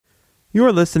You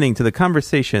are listening to the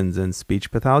Conversations in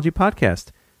Speech Pathology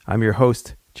podcast. I'm your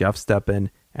host, Jeff Steppen,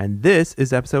 and this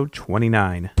is episode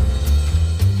 29.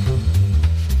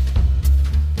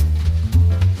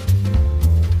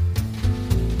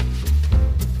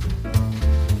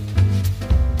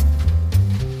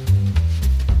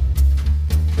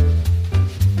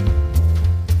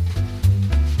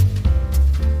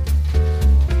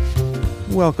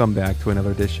 Welcome back to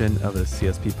another edition of the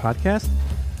CSP podcast.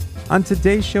 On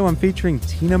today's show, I'm featuring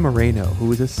Tina Moreno,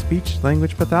 who is a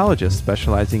speech-language pathologist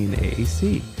specializing in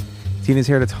AAC. Tina's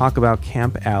here to talk about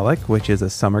Camp ALEC, which is a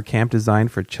summer camp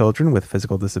designed for children with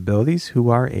physical disabilities who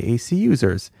are AAC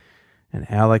users. And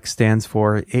ALEC stands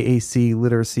for AAC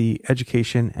Literacy,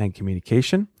 Education, and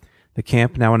Communication. The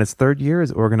camp, now in its third year,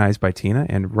 is organized by Tina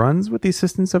and runs with the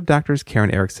assistance of Doctors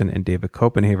Karen Erickson and David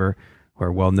Copenhaver, who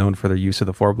are well known for their use of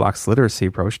the 4 blocks literacy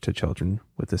approach to children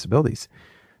with disabilities.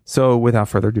 So without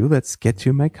further ado, let's get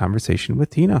to my conversation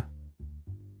with Tina.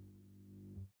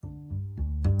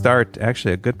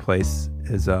 Actually, a good place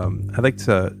is I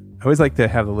always like to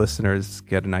have the listeners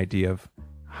get an idea of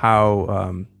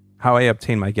how I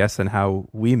obtained my guests and how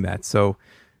we met. So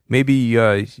maybe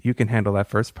you can handle that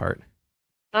first part.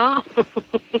 Oh,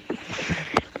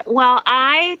 well,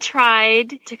 I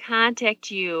tried to contact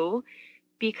you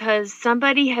because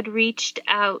somebody had reached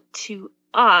out to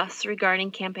us regarding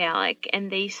Camp ALEC,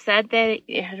 and they said that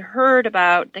they had heard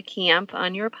about the camp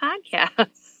on your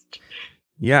podcast.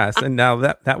 Yes, and now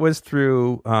that was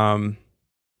through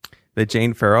the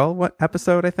Jane Farrell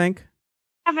episode, I think.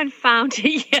 I haven't found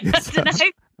it yet,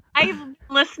 and I'm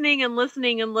listening and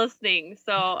listening and listening,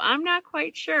 so I'm not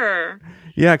quite sure.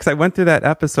 Yeah, because I went through that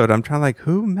episode. I'm trying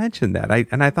who mentioned that?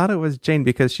 I thought it was Jane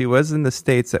because she was in the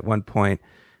States at one point,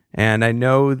 and I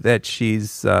know that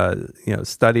she's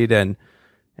studied and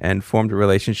formed a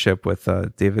relationship with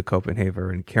David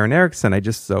Copenhaver and Karen Erickson.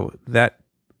 So that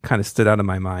kind of stood out in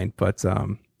my mind. But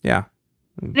yeah.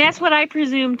 That's what I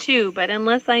presume too, but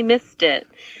unless I missed it,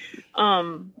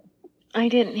 I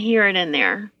didn't hear it in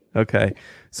there. Okay.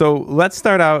 So let's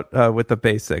start out with the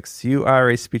basics. You are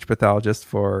a speech pathologist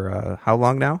for how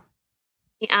long now?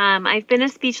 I've been a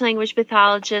speech-language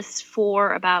pathologist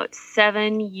for about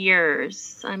 7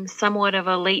 years. I'm somewhat of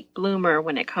a late bloomer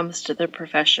when it comes to the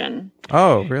profession.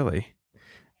 Oh, really?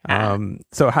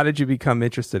 So how did you become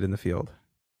interested in the field?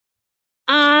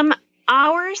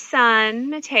 Our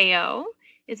son, Mateo,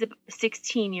 is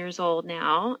 16 years old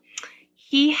now.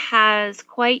 He has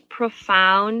quite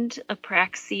profound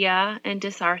apraxia and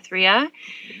dysarthria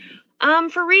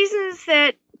for reasons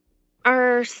that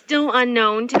are still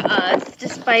unknown to us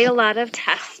despite a lot of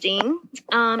testing.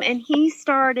 And he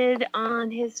started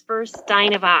on his first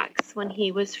Dynavox when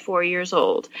he was 4 years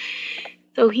old.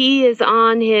 So he is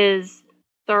on his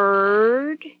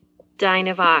third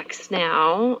Dynavox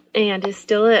now and is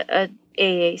still a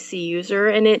AAC user.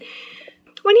 And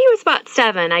when he was about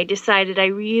 7, I decided I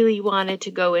really wanted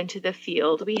to go into the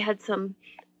field. We had some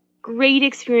great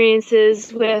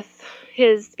experiences with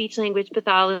his speech-language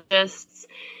pathologists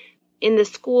in the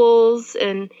schools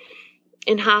and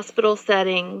in hospital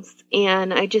settings,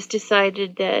 and I just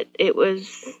decided that it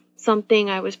was something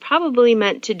I was probably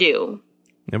meant to do.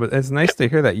 It's nice to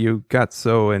hear that you got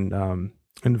so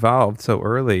involved so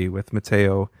early with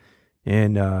Mateo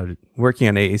in working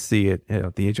on AAC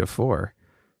at the age of 4.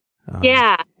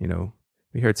 Yeah.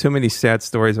 We hear too many sad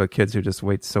stories about kids who just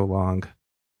wait so long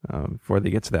before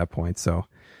they get to that point. So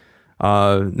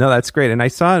no, that's great. And I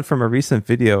saw it from a recent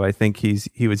video. I think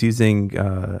he was using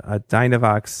a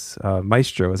Dynavox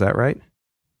Maestro. Is that right?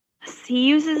 He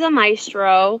uses a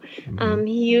Maestro. Mm-hmm.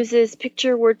 He uses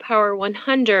Picture Word Power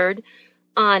 100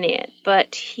 on it,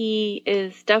 but he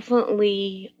is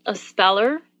definitely a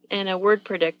speller and a word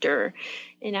predictor.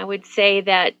 And I would say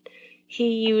that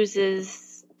he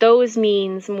uses those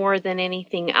means more than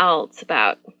anything else.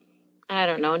 About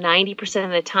 90%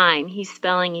 of the time, he's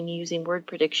spelling and using word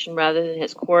prediction rather than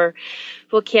his core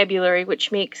vocabulary,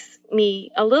 which makes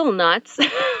me a little nuts.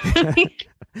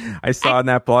 I saw in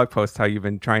that blog post how you've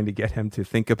been trying to get him to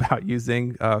think about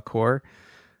using core.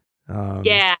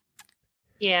 Yeah.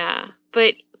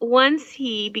 But once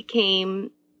he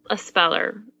became a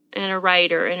speller and a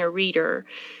writer and a reader,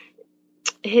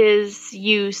 his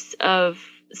use of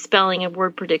spelling and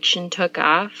word prediction took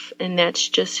off, and that's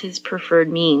just his preferred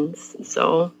means.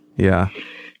 So yeah,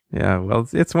 well,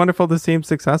 it's wonderful to see him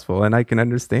successful, and I can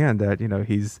understand that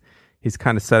he's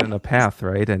kind of set in a path,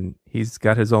 right? And he's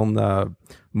got his own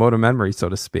motor memory, so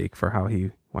to speak, for how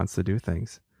he wants to do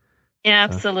things. Yeah,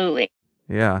 absolutely.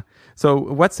 Yeah. So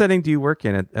what setting do you work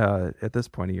in at this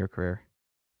point of your career?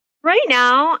 Right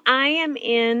now, I am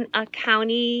in a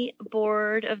county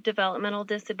board of developmental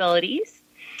disabilities.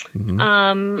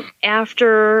 Mm-hmm.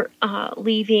 After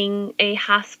leaving a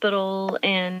hospital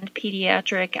and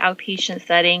pediatric outpatient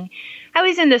setting, I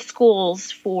was in the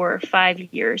schools for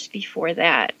 5 years before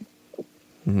that.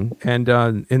 Mm-hmm. And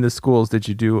in the schools, did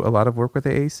you do a lot of work with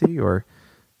AAC, or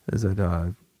is it?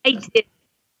 I did.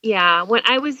 Yeah, when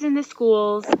I was in the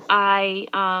schools, I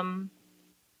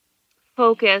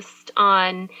focused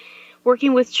on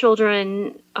working with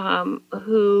children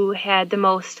who had the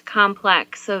most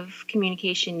complex of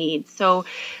communication needs. So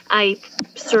I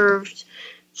served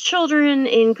children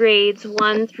in grades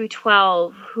 1 through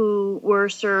 12 who were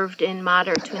served in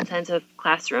moderate to intensive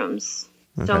classrooms.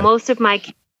 Okay. So most of my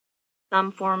kids had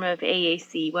some form of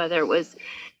AAC, whether it was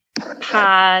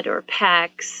POD or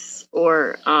PECS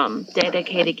or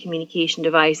dedicated communication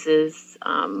devices.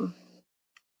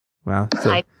 Wow.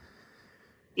 So,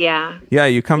 yeah,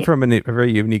 you come from a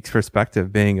very unique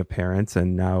perspective, being a parent,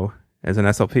 and now as an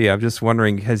SLP. I'm just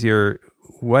wondering,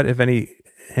 what, if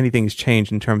anything's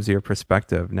changed in terms of your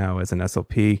perspective now as an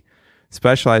SLP,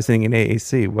 specializing in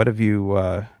AAC? What have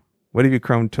you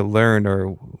grown to learn,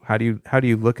 or how do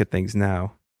you look at things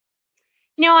now?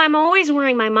 I'm always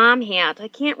wearing my mom hat. I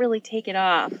can't really take it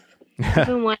off,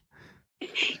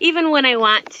 even when I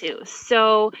want to.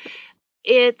 So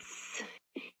it's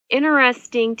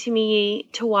interesting to me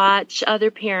to watch other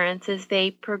parents as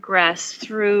they progress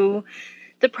through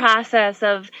the process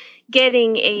of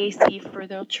getting AAC for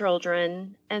their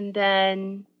children and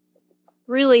then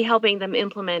really helping them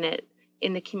implement it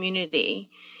in the community.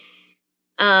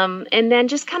 And then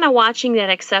just kind of watching that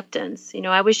acceptance.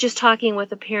 I was just talking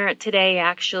with a parent today,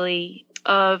 actually,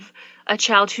 of a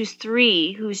child who's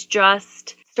 3, who's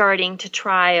just starting to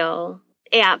trial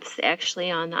apps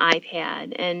actually on the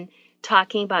iPad, and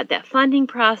talking about that funding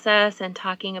process and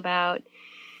talking about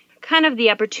kind of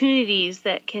the opportunities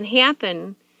that can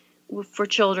happen for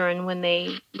children when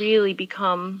they really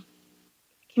become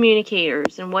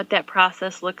communicators and what that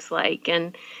process looks like.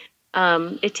 And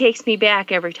it takes me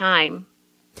back every time.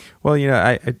 Well,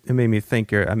 it made me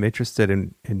think. I'm interested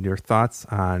in your thoughts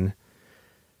on,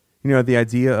 the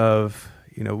idea of,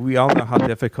 we all know how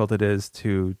difficult it is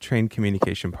to train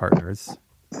communication partners,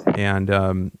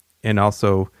 and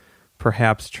also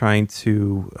perhaps trying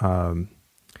to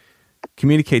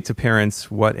communicate to parents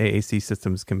what AAC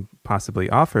systems can possibly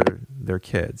offer their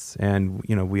kids. And,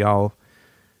 we all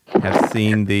have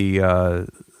seen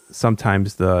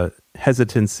sometimes the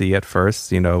hesitancy at first,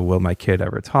 will my kid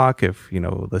ever talk if,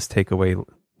 will this take away,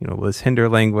 will this hinder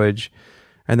language?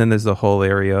 And then there's the whole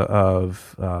area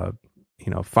of,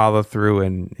 follow through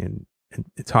and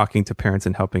talking to parents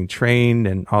and helping train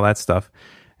and all that stuff.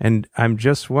 And I'm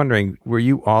just wondering, were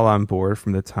you all on board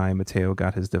from the time Mateo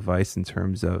got his device in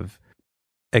terms of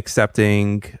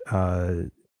accepting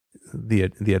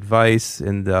the advice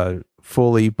and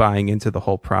fully buying into the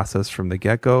whole process from the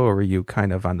get-go, or were you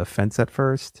kind of on the fence at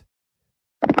first?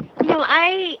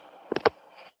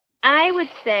 I would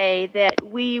say that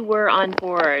we were on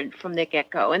board from the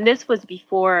get-go, and this was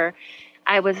before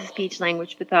I was a speech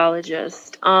language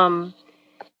pathologist,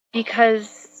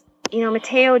 because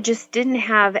Mateo just didn't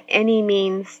have any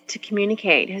means to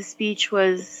communicate. His speech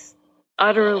was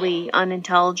utterly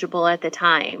unintelligible at the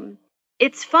time.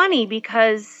 It's funny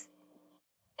because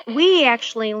we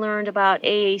actually learned about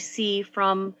AAC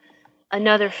from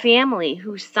another family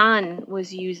whose son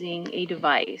was using a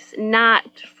device, not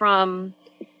from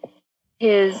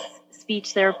his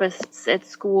speech therapists at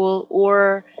school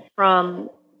or from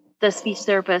the speech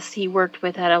therapist he worked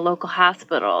with at a local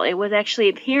hospital. It was actually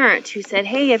a parent who said,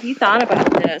 "Hey, have you thought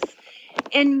about this?"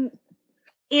 And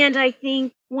I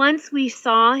think once we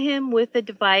saw him with the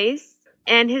device,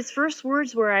 and his first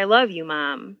words were, "I love you,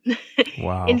 Mom."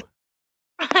 Wow. In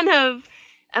front of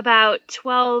about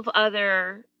 12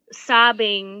 other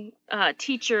sobbing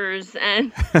teachers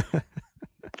and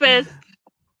therapists,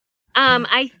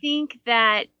 I think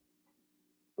that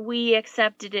we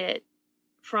accepted it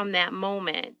from that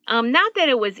moment. Not that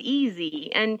it was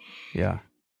easy. And yeah,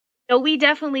 we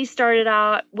definitely started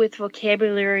out with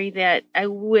vocabulary that I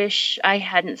wish I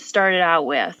hadn't started out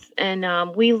with.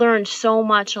 And we learned so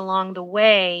much along the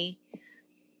way,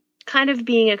 kind of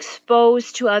being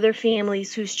exposed to other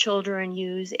families whose children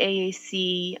use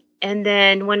AAC. And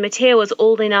then when Mateo was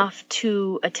old enough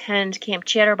to attend Camp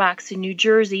Chatterbox in New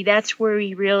Jersey, that's where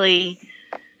he really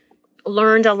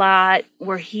learned a lot,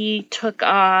 where he took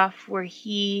off, where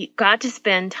he got to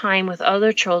spend time with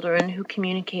other children who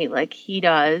communicate like he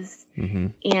does. Mm-hmm.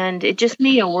 And it just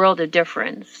made a world of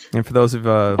difference. And for those of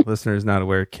listeners not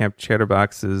aware, Camp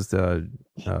Chatterbox is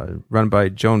run by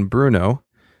Joan Bruno,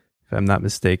 if I'm not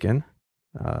mistaken.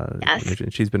 Yes.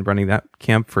 She's been running that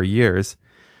camp for years.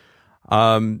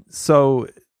 So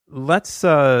let's,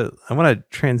 I want to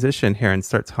transition here and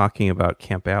start talking about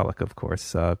Camp Alec, of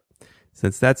course,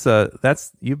 since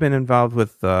you've been involved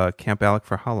with Camp Alec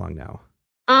for how long now?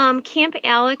 Camp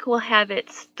Alec will have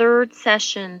its third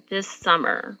session this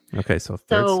summer. Okay, so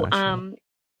third session.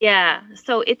 Yeah,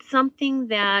 so it's something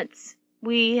that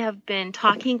we have been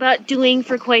talking about doing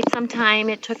for quite some time.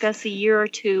 It took us a year or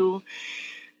two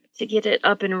to get it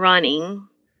up and running.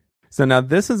 So now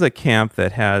this is a camp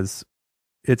that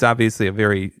it's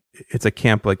obviously it's a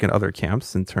camp like in other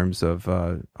camps in terms of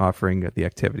offering the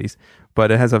activities,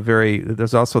 but it has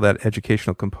there's also that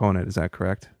educational component. Is that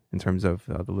correct? In terms of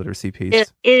the literacy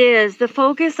piece? It is. The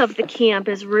focus of the camp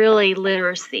is really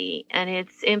literacy, and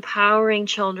it's empowering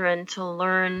children to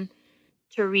learn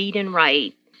to read and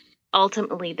write.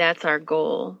 Ultimately, that's our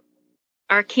goal.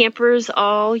 Our campers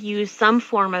all use some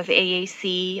form of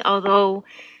AAC, although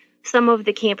some of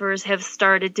the campers have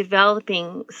started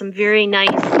developing some very nice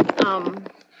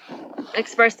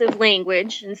expressive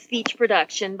language and speech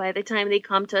production by the time they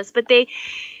come to us, but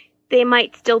they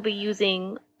might still be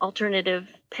using alternative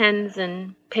pens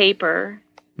and paper.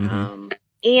 Mm-hmm.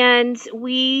 And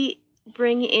we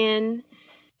bring in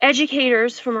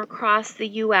educators from across the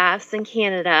U.S. and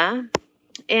Canada,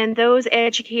 and those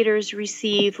educators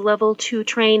receive level 2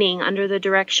 training under the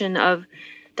direction of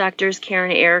Drs.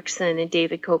 Karen Erickson and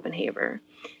David Copenhaver.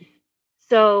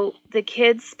 So the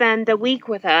kids spend the week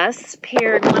with us,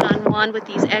 paired one-on-one with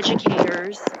these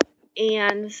educators,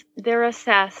 and they're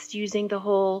assessed using the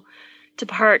whole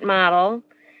DePart model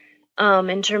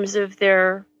in terms of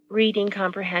their reading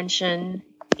comprehension,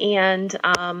 and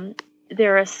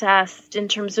they're assessed in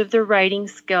terms of their writing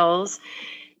skills.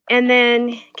 And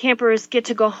then campers get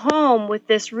to go home with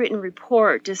this written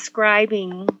report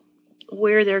describing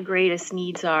where their greatest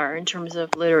needs are in terms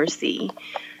of literacy,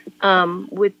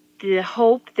 with the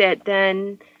hope that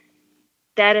then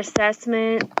that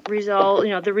assessment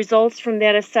the results from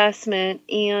that assessment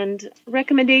and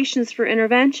recommendations for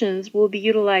interventions will be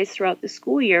utilized throughout the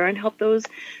school year and help those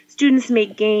students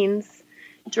make gains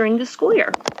during the school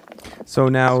year. So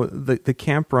now the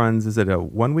camp runs, is it a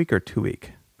 1 week or 2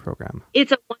 week program?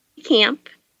 It's a 1 week camp.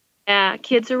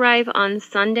 Kids arrive on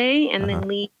Sunday and then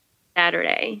leave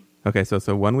Saturday. Okay, so it's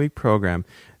a 1 week program.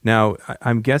 Now,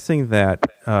 I'm guessing that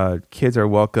kids are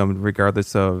welcomed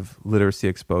regardless of literacy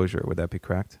exposure. Would that be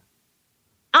correct?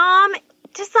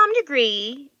 To some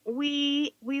degree,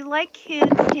 we like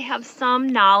kids to have some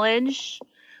knowledge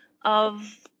of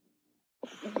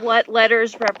what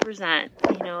letters represent.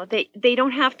 They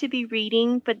don't have to be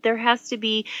reading, but there has to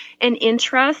be an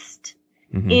interest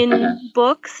in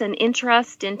books, an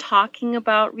interest in talking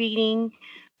about reading,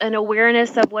 an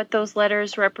awareness of what those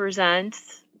letters represent.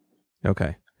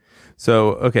 Okay.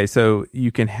 So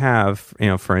you can have,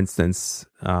 for instance,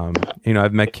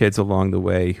 I've met kids along the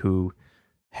way who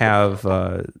have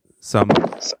some,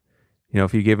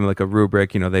 if you give them like a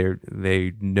rubric,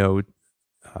 they know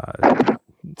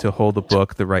to hold the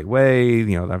book the right way.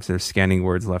 They're scanning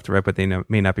words left to right, but they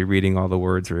may not be reading all the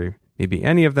words or maybe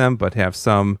any of them, but have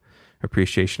some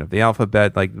appreciation of the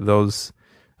alphabet. Like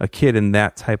a kid in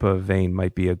that type of vein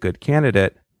might be a good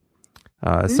candidate.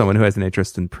 Someone who has an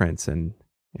interest in prints and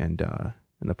in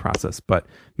the process, but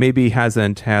maybe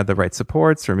hasn't had the right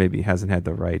supports or maybe hasn't had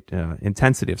the right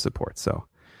intensity of support. So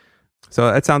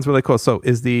that sounds really cool. So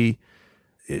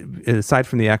aside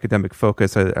from the academic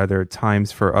focus, are there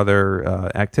times for other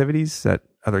activities that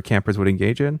other campers would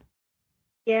engage in?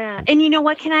 Yeah. And you know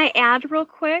what? Can I add real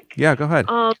quick? Yeah, go ahead.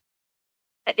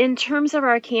 In terms of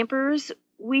our campers,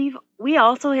 we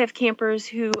also have campers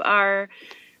who are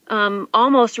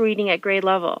almost reading at grade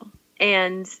level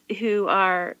and who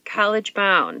are college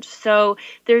bound. So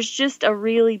there's just a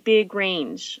really big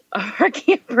range of our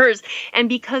campers. And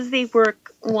because they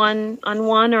work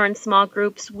one-on-one or in small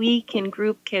groups, we can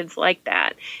group kids like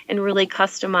that and really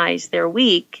customize their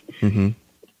week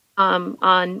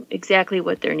on exactly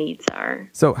what their needs are.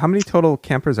 So how many total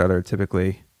campers are there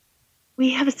typically? We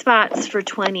have spots for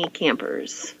 20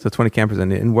 campers. So 20 campers.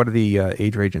 And what are the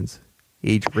age ranges?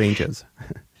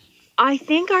 I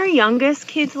think our youngest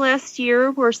kids last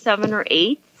year were 7 or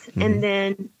 8, and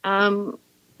then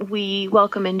we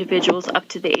welcome individuals up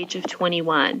to the age of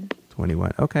 21.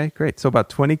 21. Okay, great. So about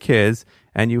 20 kids,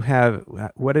 and you have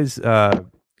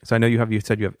so I know you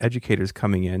said you have educators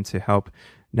coming in to help.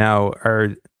 Now,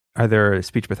 are there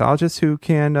speech pathologists who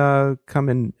can come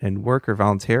in and work or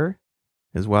volunteer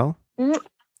as well?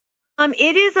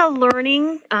 It is a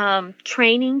learning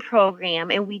training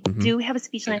program, and we Mm-hmm. do have a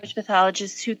speech language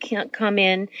pathologist who can come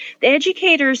in. The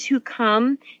educators who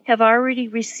come have already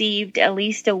received at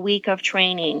least a week of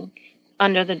training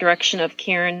under the direction of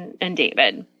Karen and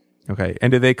David. Okay.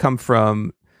 And do they come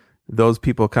from, those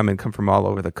people come from all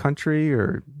over the country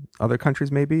or other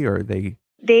countries maybe, or they?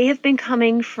 They have been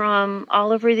coming from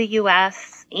all over the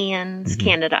U.S. and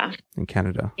Canada. In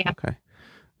Canada. Yeah. Okay.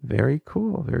 Very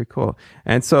cool. Very cool.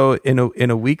 And so in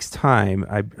a week's time,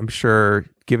 I'm sure,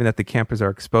 given that the campers are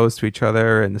exposed to each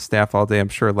other and the staff all day, I'm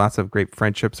sure lots of great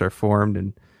friendships are formed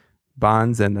and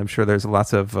bonds. And I'm sure there's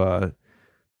lots of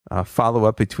follow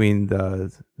up between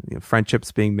the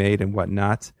friendships being made and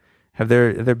whatnot. Have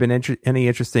there been any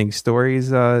interesting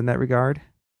stories in that regard?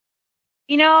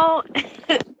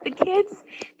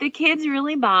 The kids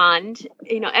really bond.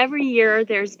 Every year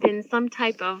there's been some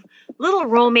type of little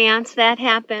romance that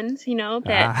happens,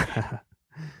 that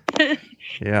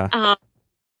Yeah.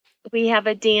 we have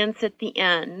a dance at the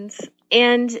end.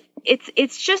 And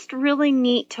it's just really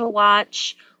neat to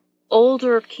watch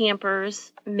older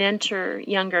campers mentor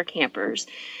younger campers.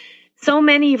 So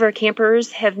many of our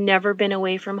campers have never been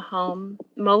away from home.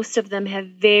 Most of them have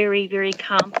very, very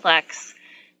complex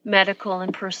medical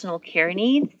and personal care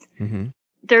needs. Mm-hmm.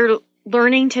 They're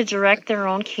learning to direct their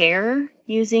own care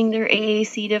using their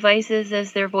AAC devices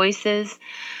as their voices.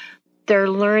 They're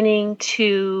learning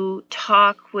to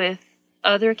talk with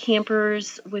other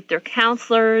campers, with their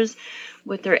counselors,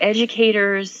 with their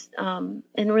educators, and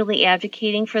really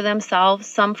advocating for themselves,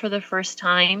 some for the first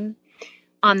time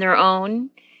on their own.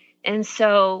 And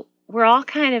so we're all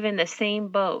kind of in the same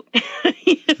boat.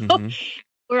 Mm-hmm.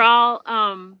 We're all,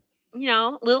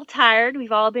 a little tired.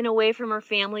 We've all been away from our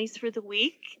families for the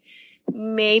week,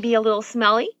 maybe a little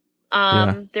smelly.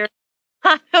 There's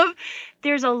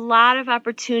a lot of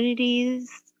opportunities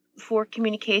for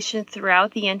communication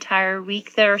throughout the entire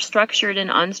week that are structured and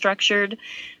unstructured.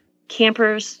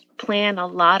 Campers plan a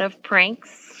lot of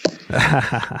pranks.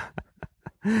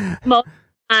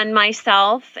 On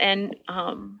myself and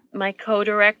my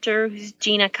co-director, who's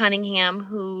Gina Cunningham,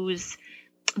 who's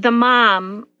the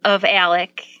mom of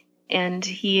Alec, and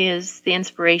he is the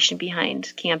inspiration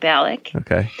behind Camp Alec.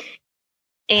 Okay.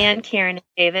 And Karen and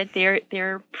David,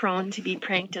 they're prone to be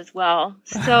pranked as well.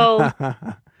 So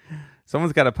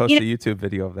someone's got to post a YouTube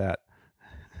video of that.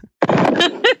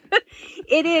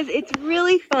 It is. It's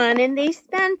really fun. And they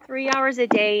spend 3 hours a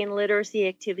day in literacy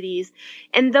activities.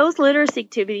 And those literacy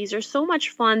activities are so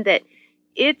much fun that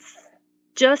it's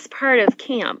just part of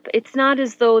camp. It's not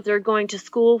as though they're going to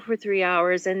school for 3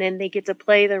 hours and then they get to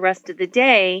play the rest of the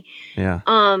day. Yeah.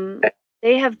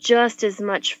 They have just as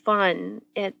much fun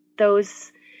at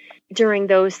during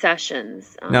those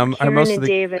sessions. Now, Karen and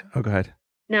David. Oh, go ahead.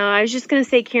 No, I was just going to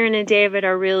say Karen and David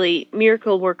are really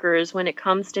miracle workers when it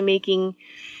comes to making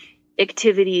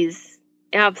activities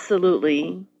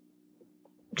absolutely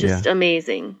just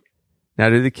amazing. Now,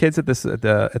 do the kids at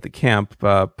the camp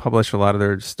publish a lot of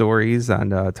their stories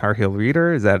on Tar Heel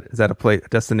Reader? Is that a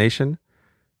destination?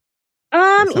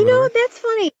 That's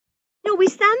funny. We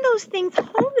send those things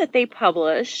home that they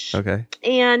publish. Okay.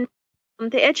 And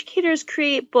the educators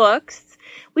create books.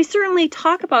 We certainly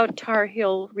talk about Tar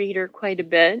Heel Reader quite a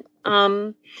bit.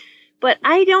 But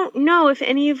I don't know if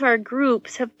any of our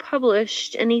groups have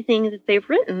published anything that they've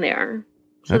written there.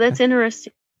 So that's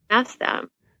interesting to ask them.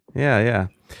 Yeah.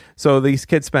 So these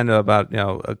kids spend about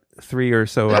 3 or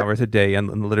so hours a day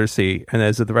in literacy, and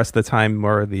is it the rest of the time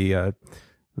more the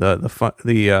fun,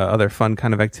 other fun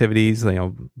kind of activities,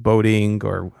 boating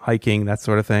or hiking, that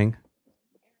sort of thing?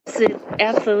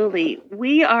 Absolutely.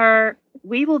 We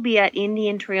will be at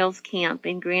Indian Trails Camp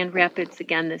in Grand Rapids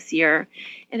again this year.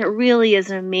 And it really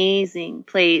is an amazing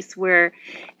place where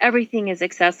everything is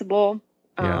accessible,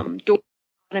 door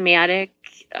automatic.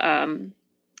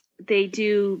 They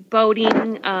do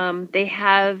boating. They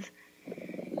have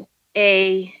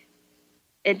a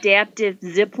adaptive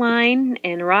zip line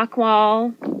and rock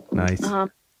wall. Nice.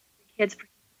 Kids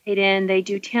participate in. They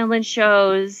do talent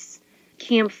shows,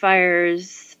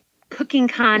 campfires, cooking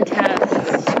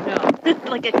contests.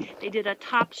 They did a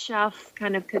Top Chef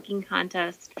kind of cooking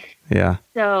contest. Yeah.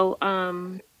 So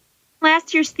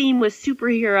last year's theme was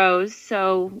superheroes,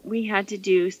 so we had to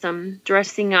do some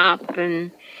dressing up and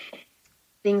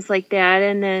things like that.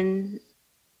 And then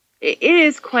it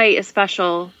is quite a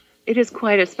special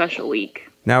week.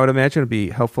 Now, I would imagine it'd be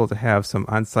helpful to have some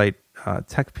on-site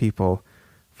tech people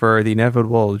for the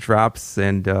inevitable drops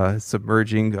and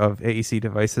submerging of AEC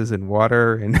devices in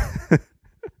water and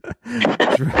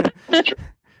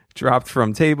dropped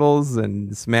from tables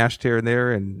and smashed here and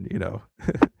there and,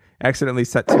 accidentally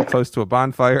set too close to a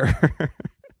bonfire.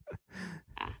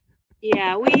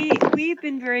 Yeah, we've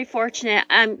been very fortunate.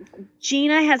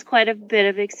 Gina has quite a bit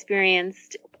of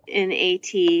experience in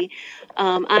AT.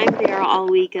 I'm there all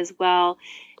week as well.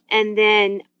 And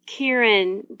then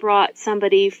Karen brought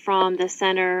somebody from the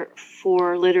Center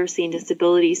for Literacy and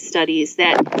Disability Studies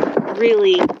that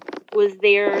really was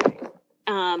there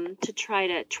to try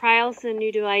to trial some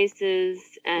new devices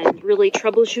and really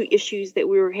troubleshoot issues that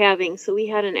we were having. So we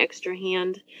had an extra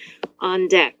hand on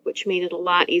deck, which made it a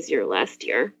lot easier last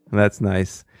year. That's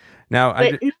nice. Now, go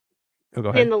ahead.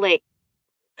 In the lake.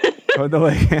 Oh, the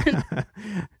lake.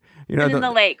 In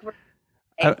the lake.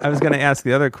 I was going to ask,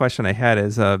 the other question I had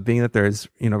is, being that there's,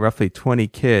 roughly 20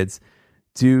 kids,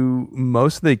 do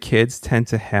most of the kids tend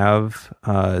to have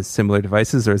similar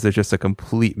devices, or is it just a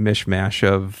complete mishmash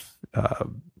of,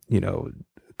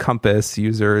 Compass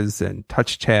users and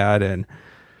TouchChat and,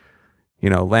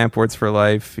 Lampwords for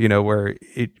Life, where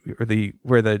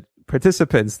the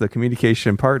participants, the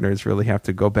communication partners, really have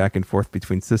to go back and forth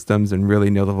between systems and really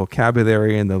know the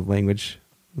vocabulary and the language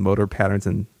motor patterns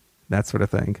and that sort of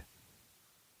thing?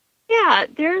 Yeah,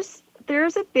 there's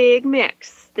a big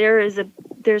mix. There's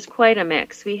quite a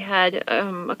mix. We had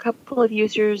a couple of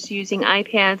users using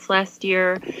iPads last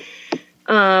year,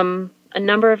 a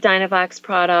number of Dynavox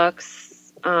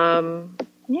products, some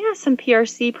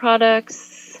PRC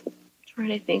products. I'm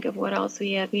trying to think of what else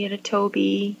we had. We had a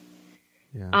Tobii.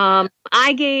 Yeah.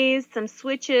 iGaze, some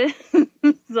switches,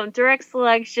 some direct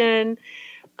selection.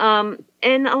 And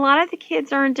a lot of the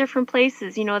kids are in different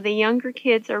places. The younger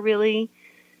kids are really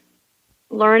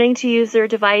learning to use their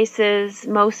devices.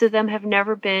 Most of them have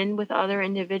never been with other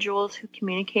individuals who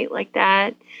communicate like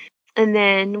that. And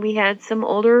then we had some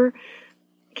older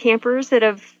campers that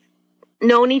have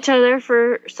known each other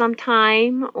for some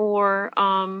time, or,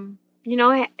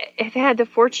 have had the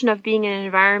fortune of being in an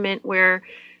environment where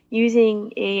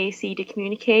using AAC to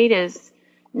communicate is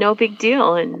no big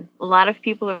deal, and a lot of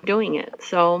people are doing it.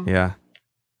 So yeah,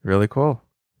 really cool.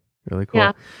 Really cool.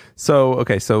 Yeah. So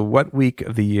what week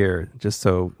of the year, just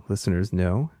so listeners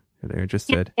know if they're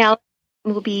interested? Yeah,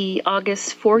 will be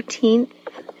August 14th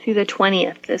through the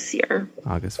 20th this year.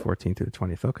 August 14th through the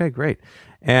 20th. Okay, great.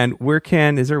 And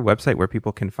is there a website where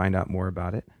people can find out more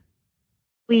about it?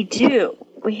 We do.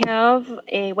 We have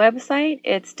a website.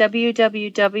 It's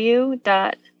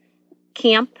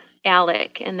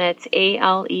www.campalec, and that's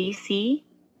ALEC.com.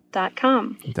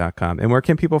 And where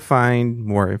can people find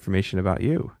more information about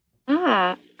you?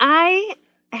 I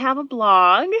have a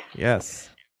blog.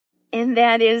 Yes. And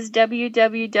that is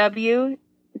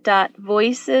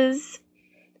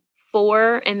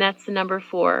www.voices4, and that's the number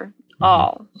 4,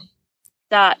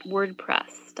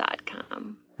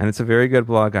 all.wordpress.com. And it's a very good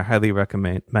blog. I highly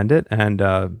recommend it. And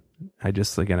I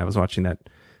was watching that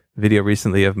video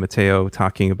recently of Mateo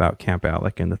talking about Camp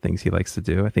Alec and the things he likes to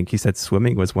do. I think he said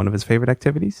swimming was one of his favorite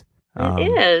activities.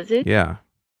 It is. Yeah.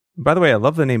 By the way, I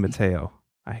love the name Mateo.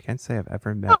 I can't say I've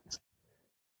ever met.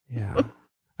 Yeah.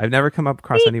 I've never come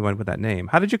across anyone with that name.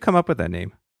 How did you come up with that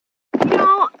name?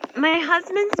 My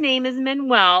husband's name is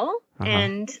Manuel,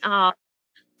 and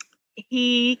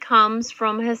he comes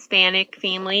from a Hispanic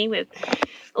family with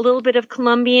a little bit of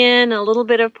Colombian, a little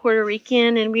bit of Puerto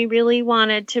Rican, and we really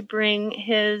wanted to bring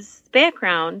his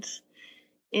background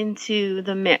into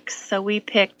the mix. So we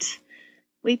picked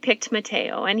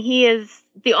Mateo, and he is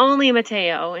the only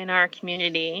Mateo in our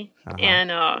community.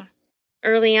 And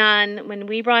early on, when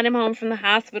we brought him home from the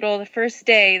hospital, the first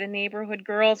day, the neighborhood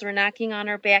girls were knocking on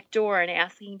our back door and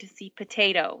asking to see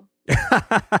Potato.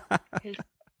 That's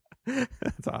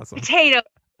awesome. Potato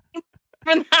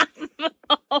from the hospital.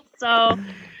 So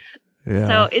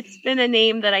it's been a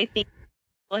name that I think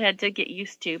people had to get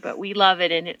used to, but we love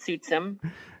it and it suits him.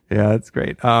 Yeah, that's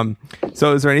great. So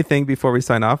is there anything before we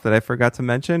sign off that I forgot to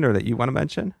mention or that you want to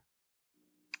mention?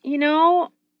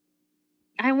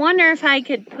 I wonder if I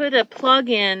could put a plug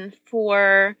in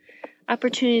for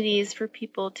opportunities for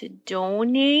people to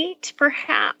donate,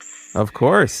 perhaps. Of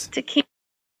course. To Camp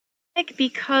Alec,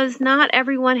 because not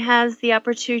everyone has the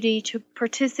opportunity to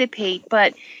participate,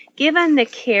 but given the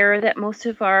care that most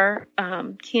of our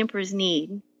campers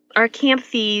need, our camp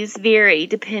fees vary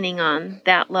depending on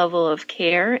that level of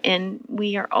care, and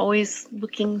we are always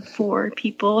looking for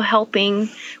people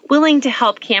willing to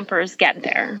help campers get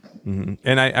there. Mm-hmm.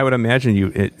 And I would imagine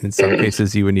in some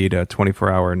cases, you would need a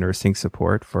 24-hour nursing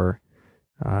support for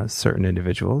certain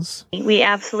individuals. We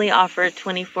absolutely offer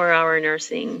 24-hour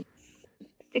nursing.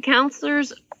 The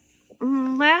counselors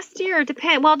last year,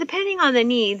 depending on the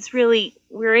needs, really,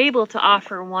 we're able to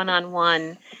offer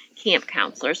one-on-one camp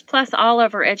counselors, plus all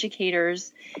of our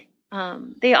educators.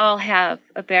 They all have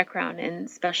a background in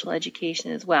special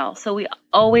education as well. So we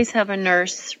always have a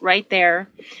nurse right there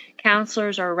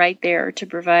counselors are right there to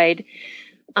provide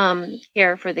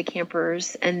care for the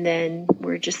campers. And then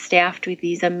we're just staffed with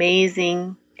these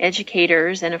amazing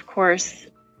educators. And of course,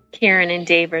 Karen and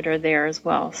David are there as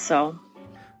well. So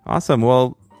awesome.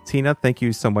 Well, Tina, thank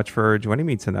you so much for joining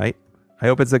me tonight. I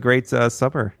hope it's a great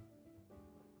summer.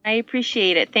 I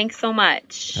appreciate it. Thanks so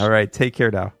much. All right. Take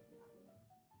care now.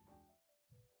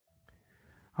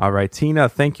 All right, Tina,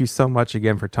 thank you so much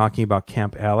again for talking about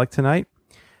Camp Alec tonight.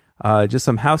 Just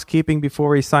some housekeeping before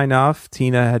we sign off.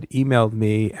 Tina had emailed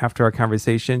me after our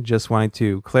conversation, just wanting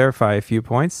to clarify a few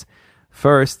points.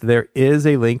 First, there is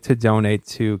a link to donate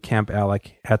to Camp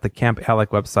Alec at the Camp Alec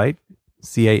website,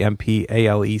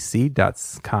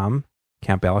 campalec.com,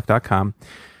 campalec.com.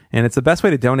 And it's the best way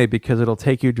to donate because it'll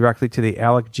take you directly to the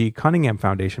Alec G. Cunningham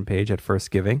Foundation page at First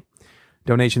Giving.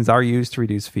 Donations are used to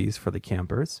reduce fees for the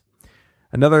campers.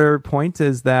 Another point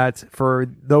is that for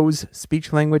those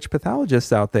speech language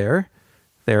pathologists out there,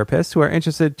 therapists who are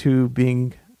interested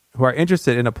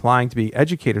in applying to be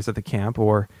educators at the camp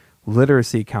or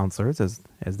literacy counselors, as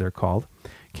they're called,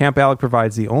 Camp Alec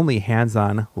provides the only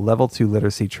hands-on Level 2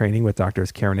 literacy training with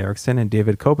Drs. Karen Erickson and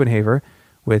David Copenhaver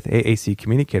with AAC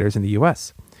communicators in the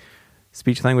U.S.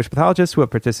 Speech language pathologists who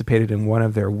have participated in one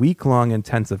of their week-long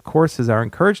intensive courses are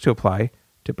encouraged to apply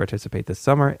to participate this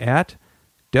summer at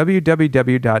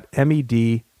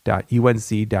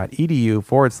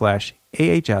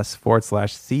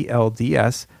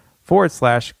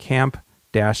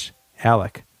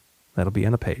www.med.unc.edu/ahs/clds/camp-alec. That'll be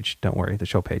on the page. Don't worry, the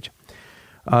show page.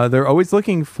 They're always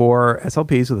looking for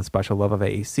SLPs with a special love of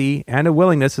AAC and a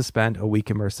willingness to spend a week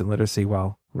immersed in literacy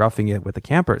while roughing it with the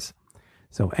campers.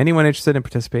 So anyone interested in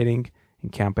participating in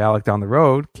Camp Alec down the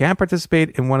road can participate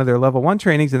in one of their level 1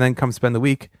 trainings and then come spend the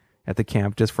week at the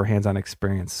camp just for hands-on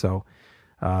experience. So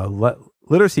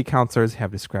literacy counselors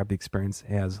have described the experience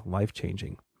as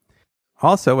life-changing.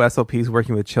 Also, SLPs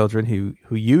working with children who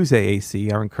use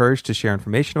AAC are encouraged to share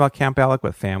information about Camp Alec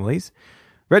with families.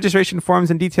 Registration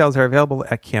forms and details are available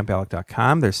at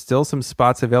campalec.com. There's still some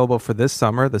spots available for this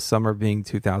summer, the summer being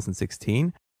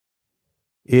 2016.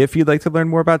 If you'd like to learn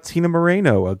more about Tina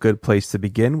Moreno, a good place to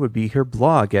begin would be her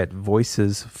blog at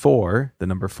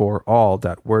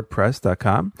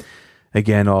voices4all.wordpress.com.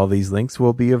 Again, all these links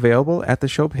will be available at the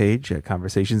show page at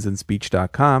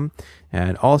conversationsinspeech.com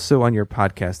and also on your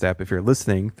podcast app if you're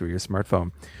listening through your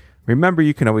smartphone. Remember,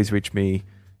 you can always reach me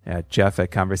at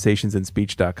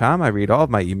jeff@conversationsinspeech.com. I read all of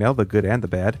my email, the good and the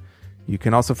bad. You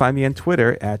can also find me on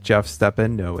Twitter at Jeff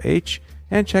Steppen, no H,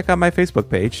 and check out my Facebook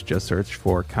page. Just search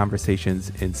for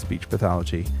Conversations in Speech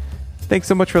Pathology. Thanks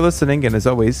so much for listening, and as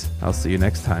always, I'll see you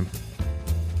next time.